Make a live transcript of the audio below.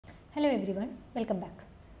Hello everyone, welcome back.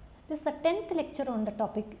 This is the 10th lecture on the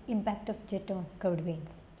topic impact of jet on curved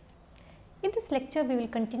vanes. In this lecture we will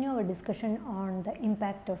continue our discussion on the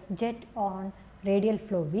impact of jet on radial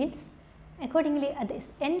flow wheels. Accordingly, at the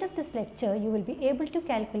end of this lecture you will be able to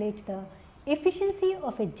calculate the efficiency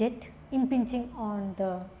of a jet impinging on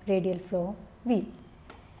the radial flow wheel.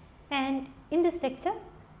 And in this lecture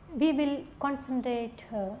we will concentrate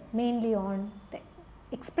mainly on the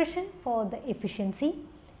expression for the efficiency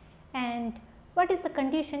and what is the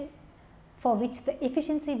condition for which the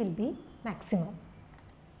efficiency will be maximum.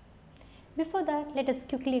 Before that, let us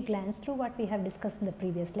quickly glance through what we have discussed in the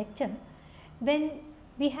previous lecture. When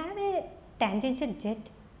we have a tangential jet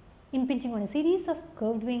impinging on a series of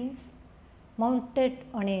curved vanes mounted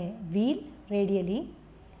on a wheel radially,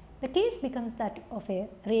 the case becomes that of a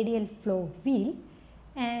radial flow wheel,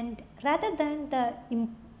 and rather than the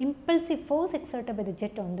impulsive force exerted by the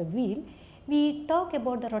jet on the wheel, we talk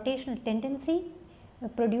about the rotational tendency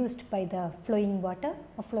produced by the flowing water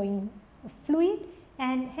or flowing fluid,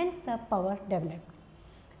 and hence the power developed.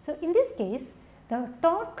 So, in this case the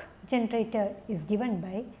torque generator is given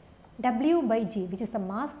by W by G, which is the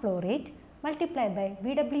mass flow rate, multiplied by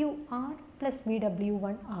VWR plus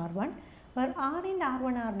VW1 R1, where R and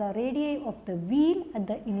R1 are the radii of the wheel at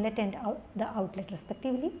the inlet and the outlet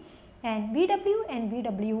respectively, and VW and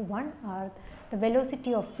VW1 are the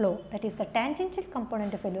velocity of flow, that is the tangential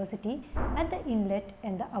component of velocity at the inlet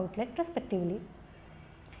and the outlet respectively.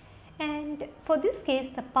 And for this case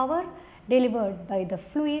the power delivered by the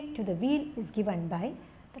fluid to the wheel is given by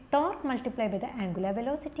the torque multiplied by the angular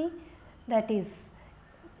velocity, that is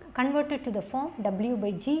converted to the form W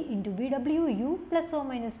by G into VW U plus or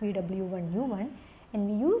minus VW1 U1, and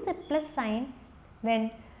we use a plus sign when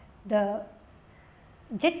the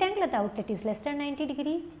jet angle at the outlet is less than 90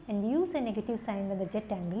 degree, and we use a negative sign when the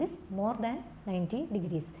jet angle is more than 90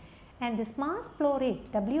 degrees. And this mass flow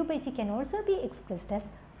rate W by G can also be expressed as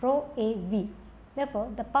rho AV.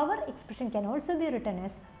 Therefore, the power expression can also be written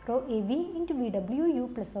as rho AV into VW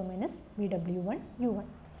U plus or minus VW1 U1.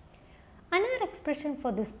 Another expression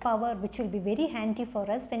for this power, which will be very handy for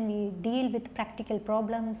us when we deal with practical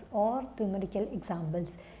problems or numerical examples,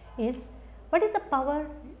 is what is the power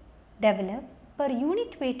developed per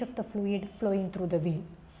unit weight of the fluid flowing through the wheel.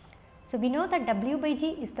 So, we know that W by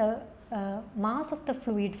G is the mass of the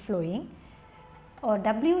fluid flowing, or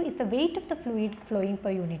W is the weight of the fluid flowing per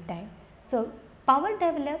unit time. So, power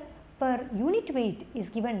developed per unit weight is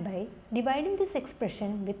given by dividing this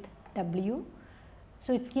expression with W.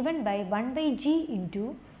 So, it is given by 1 by G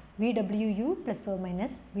into VWU plus or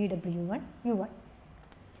minus VW1 U1.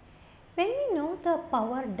 When we know the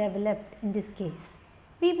power developed in this case,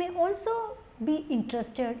 we may also be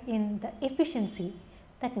interested in the efficiency.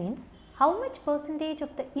 That means how much percentage of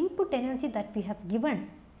the input energy that we have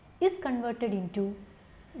given is converted into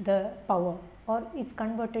the power or is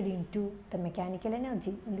converted into the mechanical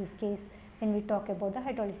energy, in this case when we talk about the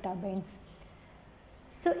hydraulic turbines.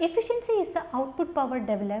 So, efficiency is the output power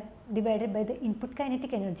developed divided by the input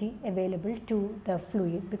kinetic energy available to the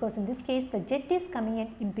fluid, because in this case the jet is coming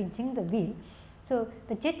and impinging the wheel. So,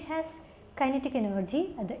 the jet has kinetic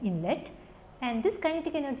energy at the inlet, and this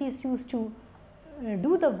kinetic energy is used to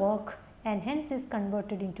do the work and hence is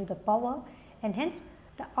converted into the power, and hence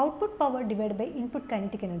the output power divided by input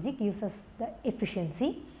kinetic energy gives us the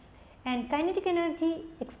efficiency. And kinetic energy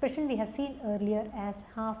expression we have seen earlier as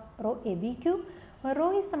half rho ABQ, where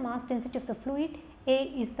rho is the mass density of the fluid, A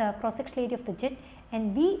is the cross sectional area of the jet,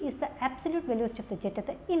 and V is the absolute velocity of the jet at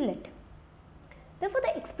the inlet. Therefore,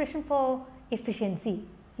 the expression for efficiency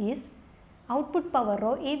is output power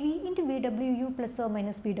rho AV into VWU plus or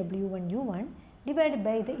minus VW1 U1 divided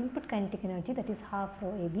by the input kinetic energy, that is half rho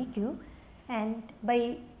ABQ, and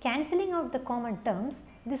by cancelling out the common terms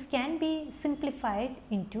this can be simplified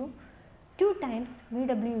into 2 times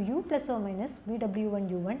VWU plus or minus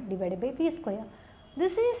VW1 U1 divided by V square.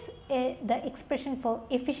 This is the expression for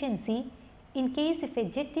efficiency in case if a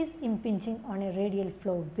jet is impinging on a radial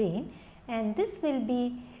flow vane, and this will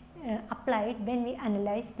be applied when we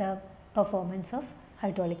analyze the performance of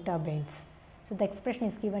hydraulic turbines. So, the expression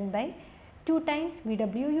is given by 2 times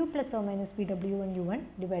VWU plus or minus VW1 U1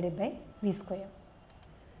 divided by V square.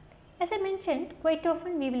 As I mentioned, quite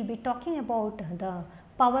often we will be talking about the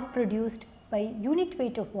power produced by unit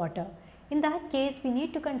weight of water. In that case, we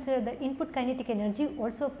need to consider the input kinetic energy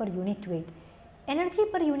also per unit weight. Energy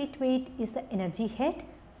per unit weight is the energy head.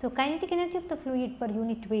 So, kinetic energy of the fluid per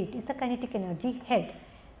unit weight is the kinetic energy head,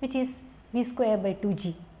 which is V square by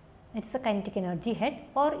 2G. It is the kinetic energy head,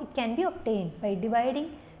 or it can be obtained by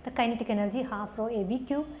dividing the kinetic energy half rho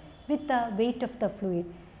ABQ with the weight of the fluid.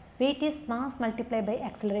 Weight is mass multiplied by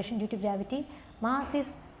acceleration due to gravity. Mass is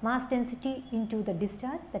mass density into the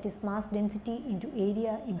discharge, that is mass density into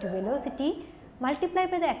area into velocity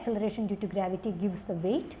multiplied by the acceleration due to gravity gives the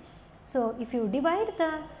weight. So, if you divide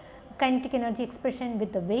the kinetic energy expression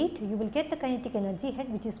with the weight, you will get the kinetic energy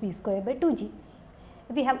head, which is V square by 2g.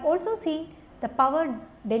 We have also seen the power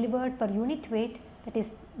delivered per unit weight, that is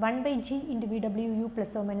 1 by g into VWU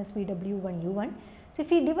plus or minus VW1 U1. So, if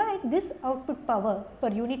we divide this output power per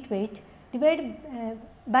unit weight divided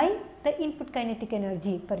by the input kinetic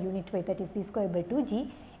energy per unit weight, that is V square by 2g,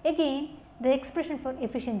 again the expression for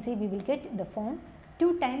efficiency we will get in the form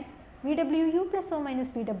 2 times VWU plus or minus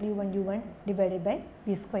VW1 U1 divided by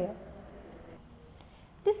V square.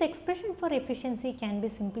 This expression for efficiency can be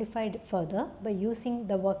simplified further by using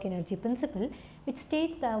the work energy principle, which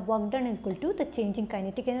states the work done equal to the change in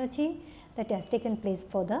kinetic energy that has taken place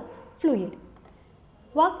for the fluid.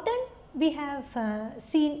 Work done we have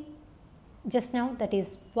seen just now, that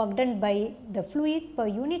is work done by the fluid per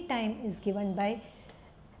unit time is given by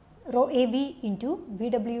rho AV into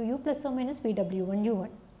VWU plus or minus VW1 U1.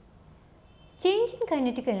 Change in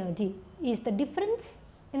kinetic energy is the difference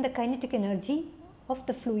in the kinetic energy of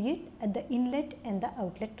the fluid at the inlet and the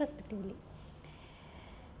outlet respectively.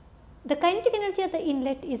 The kinetic energy at the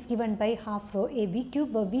inlet is given by half rho AV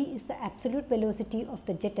cube, where V is the absolute velocity of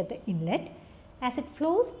the jet at the inlet. As it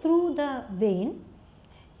flows through the vein,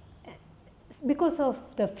 because of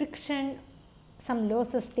the friction some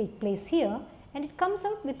losses take place here and it comes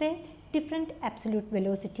out with a different absolute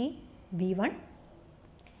velocity V1,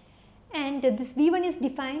 and this V1 is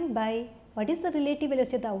defined by what is the relative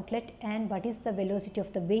velocity of the outlet and what is the velocity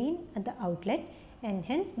of the vein at the outlet, and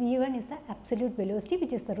hence V1 is the absolute velocity,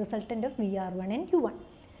 which is the resultant of VR1 and U1.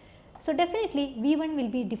 So, definitely V1 will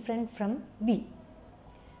be different from V,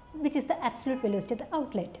 which is the absolute velocity of the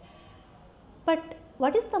outlet. But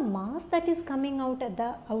what is the mass that is coming out at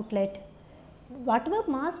the outlet? Whatever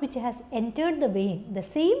mass which has entered the vein, the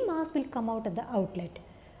same mass will come out at the outlet.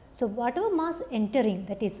 So, whatever mass entering,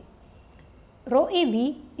 that is rho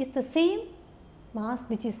AV, is the same mass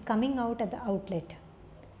which is coming out at the outlet,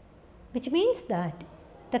 which means that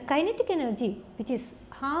the kinetic energy, which is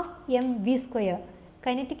half mv square,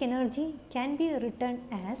 kinetic energy can be written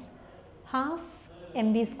as half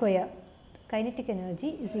mv square. Kinetic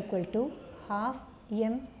energy is equal to half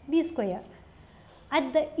mv square.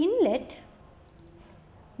 At the inlet,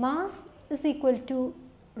 mass is equal to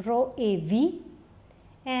rho AV,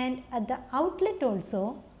 and at the outlet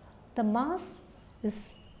also the mass is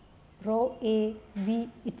rho AV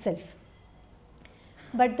itself.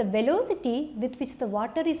 But the velocity with which the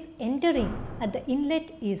water is entering at the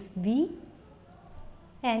inlet is V,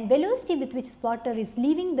 and velocity with which water is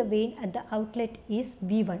leaving the vein at the outlet is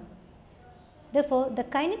V1. Therefore, the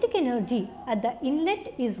kinetic energy at the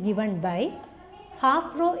inlet is given by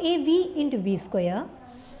half rho AV into V square,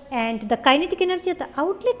 and the kinetic energy at the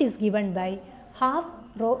outlet is given by half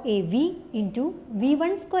rho AV into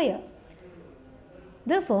V1 square.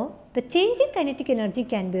 Therefore, the change in kinetic energy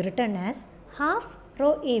can be written as half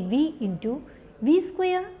rho AV into V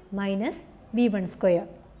square minus V1 square.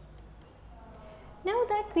 Now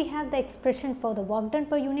that we have the expression for the work done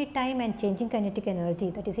per unit time and changing kinetic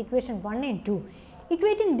energy, that is equation 1 and 2,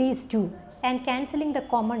 equating these two and cancelling the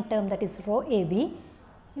common term, that is rho AV,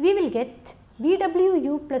 we will get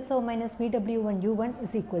VWU plus or minus VW1 U1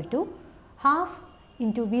 is equal to half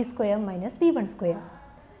into V square minus V1 square.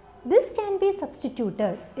 This can be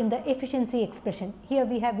substituted in the efficiency expression. Here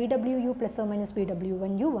we have VWU plus or minus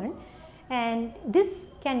VW1 U1, and this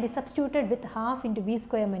can be substituted with half into V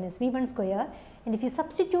square minus V1 square, and if you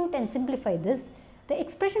substitute and simplify this, the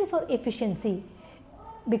expression for efficiency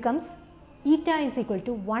becomes eta is equal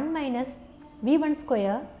to 1 minus V1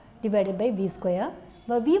 square divided by V square,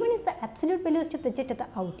 where V1 is the absolute velocity of the jet at the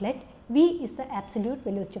outlet, V is the absolute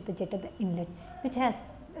velocity of the jet at the inlet, which has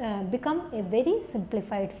become a very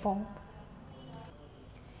simplified form.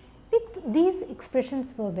 With these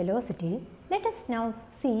expressions for velocity, let us now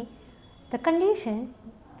see the condition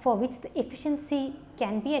for which the efficiency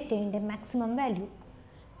can be attained a maximum value.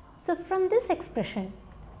 So, from this expression,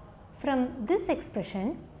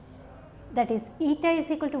 that is eta is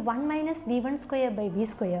equal to 1 minus V1 square by V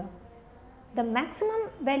square, the maximum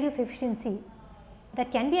value of efficiency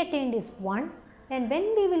that can be attained is 1, and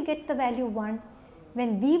when we will get the value 1?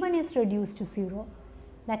 When V1 is reduced to 0.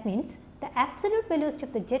 That means the absolute velocity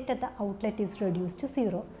of the jet at the outlet is reduced to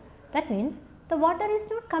 0. That means the water is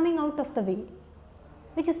not coming out of the vein,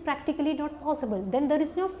 which is practically not possible. Then there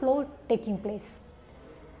is no flow taking place.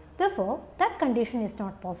 Therefore, that condition is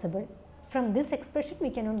not possible. From this expression,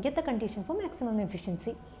 we cannot get the condition for maximum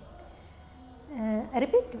efficiency. I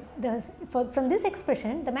repeat, from this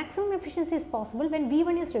expression, the maximum efficiency is possible when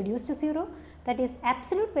V1 is reduced to 0, that is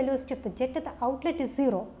absolute velocity of the jet at the outlet is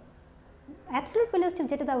 0. Absolute velocity of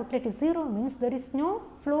jet at the outlet is 0 means there is no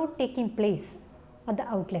flow taking place at the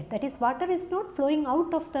outlet, that is water is not flowing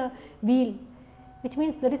out of the wheel, which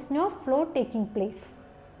means there is no flow taking place.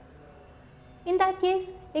 In that case,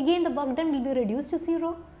 again the work done will be reduced to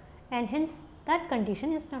 0 and hence that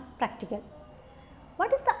condition is not practical.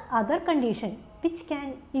 What is the other condition which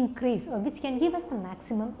can increase or which can give us the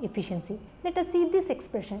maximum efficiency? Let us see this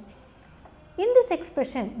expression. In this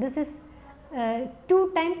expression, this is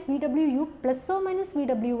 2 times VWU plus or minus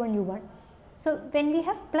VW1 U1. So, when we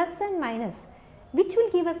have plus and minus, which will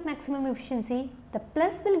give us maximum efficiency? The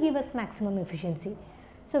plus will give us maximum efficiency.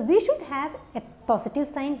 So, we should have a positive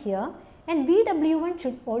sign here and VW1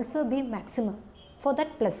 should also be maximum for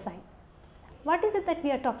that plus sign. What is it that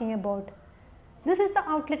we are talking about? This is the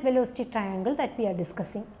outlet velocity triangle that we are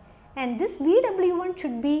discussing, and this VW1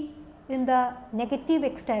 should be in the negative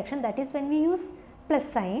x direction, that is when we use plus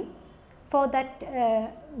sign. For that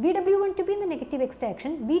VW1 to be in the negative x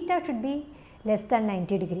direction, beta should be less than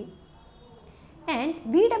 90 degree, and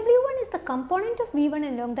VW1 is the component of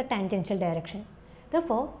V1 along the tangential direction.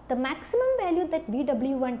 Therefore, the maximum value that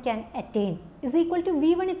VW1 can attain is equal to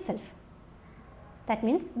V1 itself. That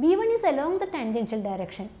means V1 is along the tangential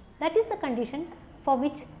direction. That is the condition for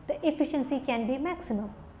which the efficiency can be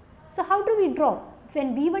maximum. So, how do we draw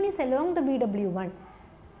when V1 is along the VW1?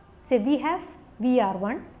 Say we have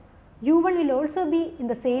VR1, U1 will also be in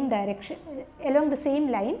the same direction, along the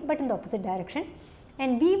same line but in the opposite direction,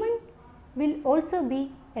 and V1 will also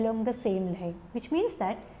be along the same line, which means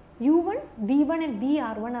that U1, V1 and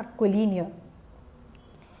VR1 are collinear.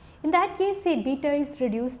 In that case, say beta is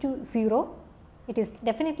reduced to 0, it is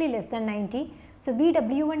definitely less than 90. So,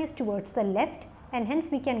 VW1 is towards the left and hence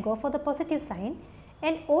we can go for the positive sign,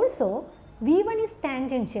 and also V1 is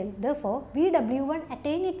tangential, therefore, VW1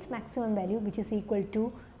 attain its maximum value which is equal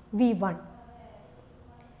to V1.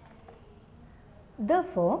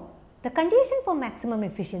 Therefore, the condition for maximum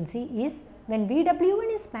efficiency is when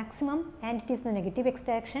VW1 is maximum and it is the negative x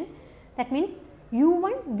direction, that means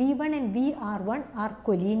U1, V1 and VR1 are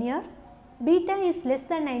collinear, beta is less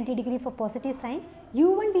than 90 degree for positive sign,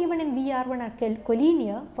 U1, V1 and VR1 are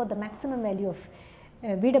collinear for the maximum value of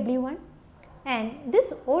VW1, and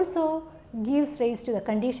this also gives rise to the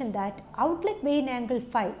condition that outlet vane angle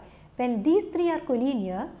phi, when these three are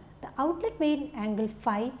collinear, the outlet vane angle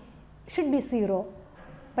phi should be 0,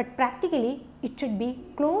 but practically it should be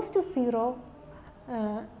close to 0,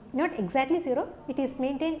 not exactly 0, it is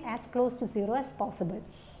maintained as close to 0 as possible.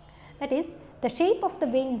 That is, the shape of the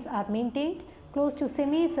vanes are maintained close to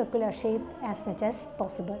semicircular shape as much as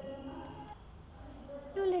possible.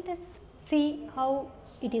 Now, let us see how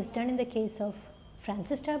it is done in the case of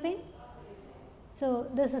Francis turbine. So,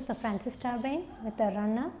 this is the Francis turbine with a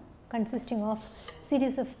runner consisting of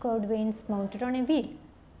series of curved vanes mounted on a wheel.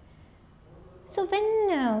 So,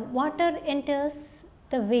 when water enters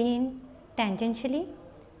the vane tangentially,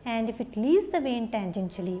 and if it leaves the vane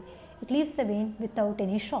tangentially, it leaves the vane without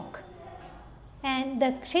any shock, and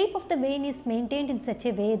the shape of the vane is maintained in such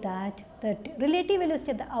a way that the relative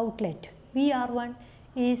velocity at the outlet VR1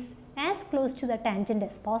 is as close to the tangent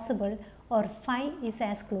as possible, or phi is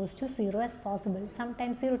as close to 0 as possible.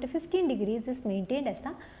 Sometimes 0 to 15 degrees is maintained as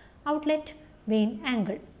the outlet vane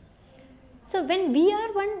angle. So, when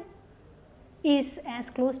VR1 is as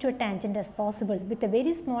close to a tangent as possible with a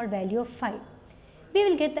very small value of phi, we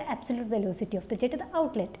will get the absolute velocity of the jet at the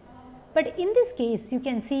outlet. But in this case, you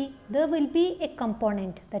can see there will be a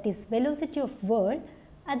component, that is velocity of whirl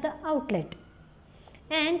at the outlet,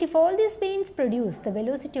 and if all these vanes produce the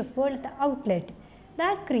velocity of whirl at the outlet,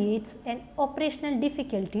 that creates an operational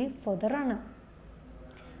difficulty for the runner.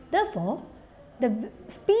 Therefore, the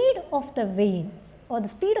speed of the vanes or the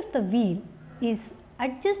speed of the wheel is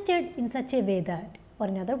adjusted in such a way that, or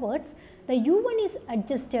in other words, the U1 is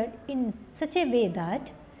adjusted in such a way that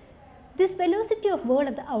this velocity of whirl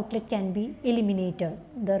at the outlet can be eliminated.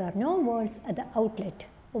 There are no whirls at the outlet.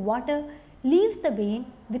 The water leaves the vane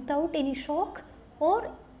without any shock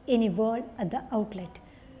or any whirl at the outlet.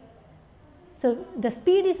 So, the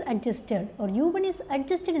speed is adjusted, or U1 is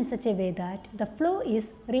adjusted in such a way that the flow is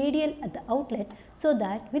radial at the outlet, so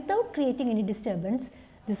that without creating any disturbance,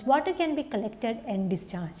 this water can be collected and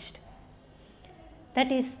discharged.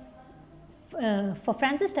 That is, for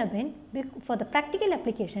Francis turbine, for the practical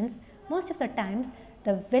applications, most of the times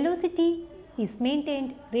the velocity is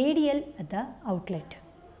maintained radial at the outlet.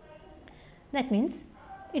 That means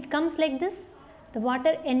it comes like this: the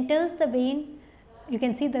water enters the vane you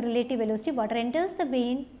can see the relative velocity. Water enters the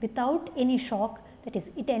vein without any shock, that is,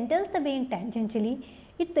 it enters the vein tangentially,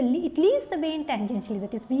 it leaves the vein tangentially,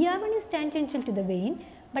 that is, VR1 is tangential to the vein,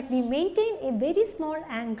 but we maintain a very small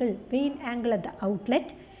angle, vein angle at the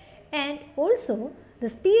outlet, and also the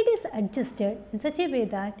speed is adjusted in such a way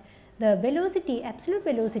that the velocity, absolute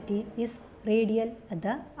velocity, is radial at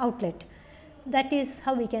the outlet. That is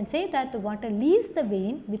how we can say that the water leaves the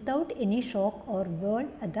vein without any shock or whirl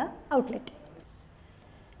at the outlet.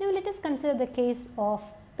 Now let us consider the case of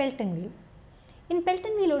Pelton wheel. In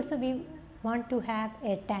Pelton wheel also we want to have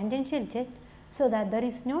a tangential jet so that there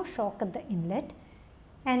is no shock at the inlet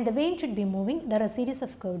and the vein should be moving. There are a series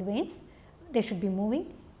of curved veins, they should be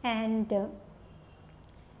moving, and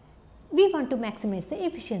we want to maximize the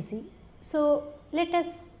efficiency. So let us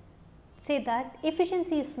say that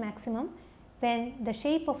efficiency is maximum when the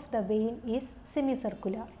shape of the vein is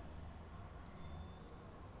semicircular.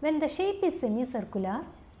 When the shape is semicircular,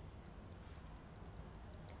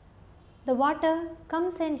 the water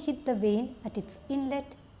comes and hits the vein at its inlet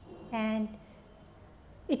and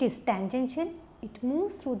it is tangential, it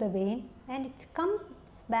moves through the vein and it comes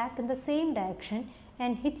back in the same direction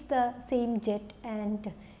and hits the same jet,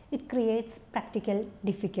 and it creates practical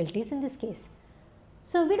difficulties in this case.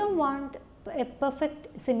 So we don't want a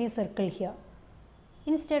perfect semicircle here.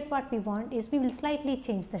 Instead what we want is we will slightly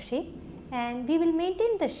change the shape and we will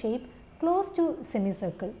maintain the shape close to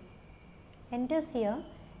semicircle. Enters here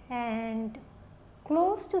and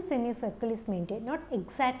close to semicircle is maintained, not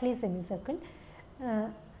exactly semicircle.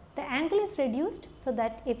 The angle is reduced so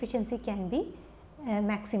that efficiency can be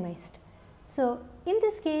maximized. So in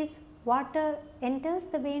this case, water enters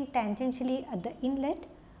the vein tangentially at the inlet,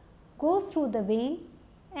 goes through the vein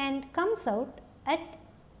and comes out at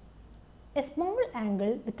a small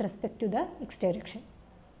angle with respect to the x direction.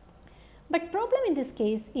 But problem in this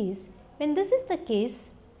case is, when this is the case,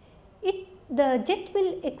 the jet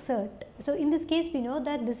will exert. So in this case we know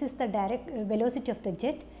that this is the direct velocity of the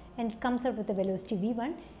jet and it comes out with the velocity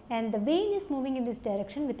v1 and the vein is moving in this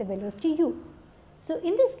direction with the velocity u. So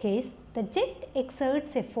in this case the jet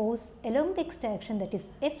exerts a force along the x direction, that is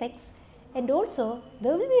Fx, and also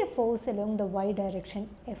there will be a force along the y direction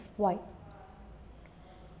Fy.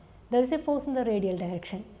 There is a force in the radial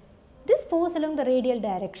direction. This force along the radial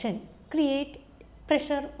direction creates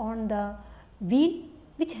pressure on the wheel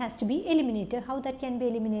which has to be eliminated. How that can be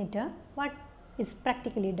eliminated? What is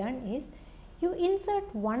practically done is you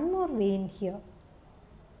insert one more vein here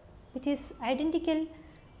which is identical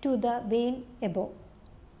to the vein above.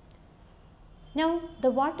 Now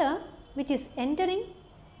the water which is entering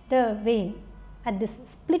the vein at this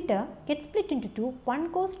splitter gets split into two.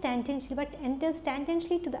 One goes tangentially but enters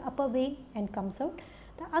tangentially to the upper vein and comes out.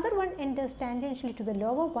 The other one enters tangentially to the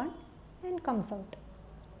lower one and comes out.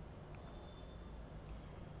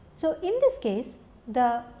 So in this case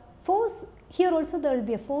the force here also there will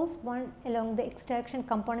be a force, one along the x direction,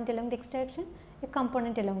 component along the x direction, a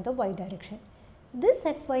component along the y direction. This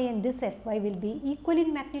Fy and this Fy will be equal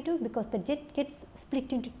in magnitude because the jet gets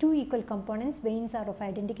split into two equal components, veins are of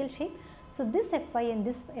identical shape. So this Fy and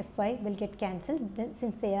this Fy will get cancelled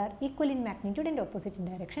since they are equal in magnitude and opposite in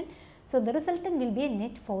direction. So the resultant will be a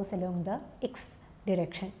net force along the x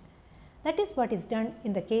direction. That is what is done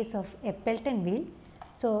in the case of a Pelton wheel.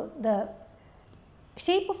 So the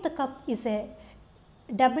shape of the cup is a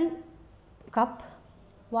double cup.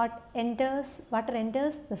 Water enters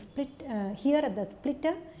the split here at the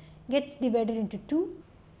splitter, gets divided into two.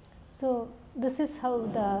 So this is how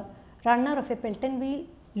the runner of a Pelton wheel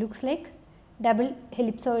looks like. Double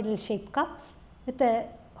ellipsoidal shaped cups with a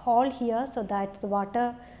hole here so that the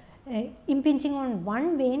water impinging on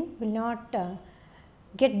one vein will not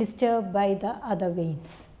get disturbed by the other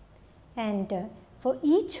veins. And for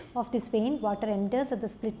each of this vein, water enters at the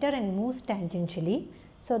splitter and moves tangentially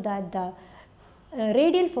so that the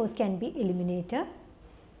radial force can be eliminated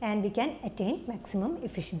and we can attain maximum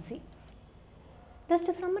efficiency. Thus,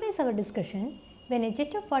 to summarize our discussion, when a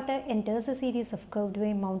jet of water enters a series of curved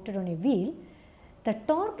vein mounted on a wheel, the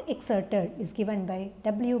torque exerted is given by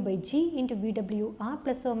W by G into VWR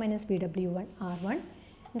plus or minus VW1 R1.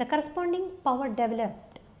 And the corresponding power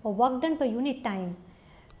developed or work done per unit time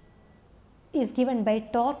is given by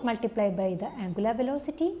torque multiplied by the angular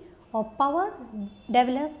velocity, or power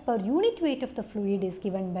developed per unit weight of the fluid is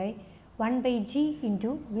given by 1 by G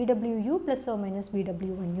into VWU plus or minus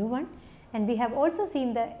VW1 U1, and we have also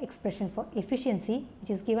seen the expression for efficiency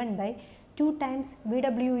which is given by 2 times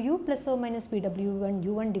VWU plus or minus VW1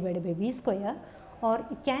 U1 divided by V square, or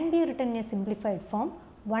it can be written in a simplified form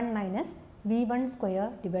 1 minus V1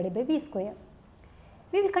 square divided by V square.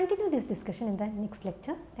 We will continue this discussion in the next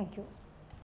lecture. Thank you.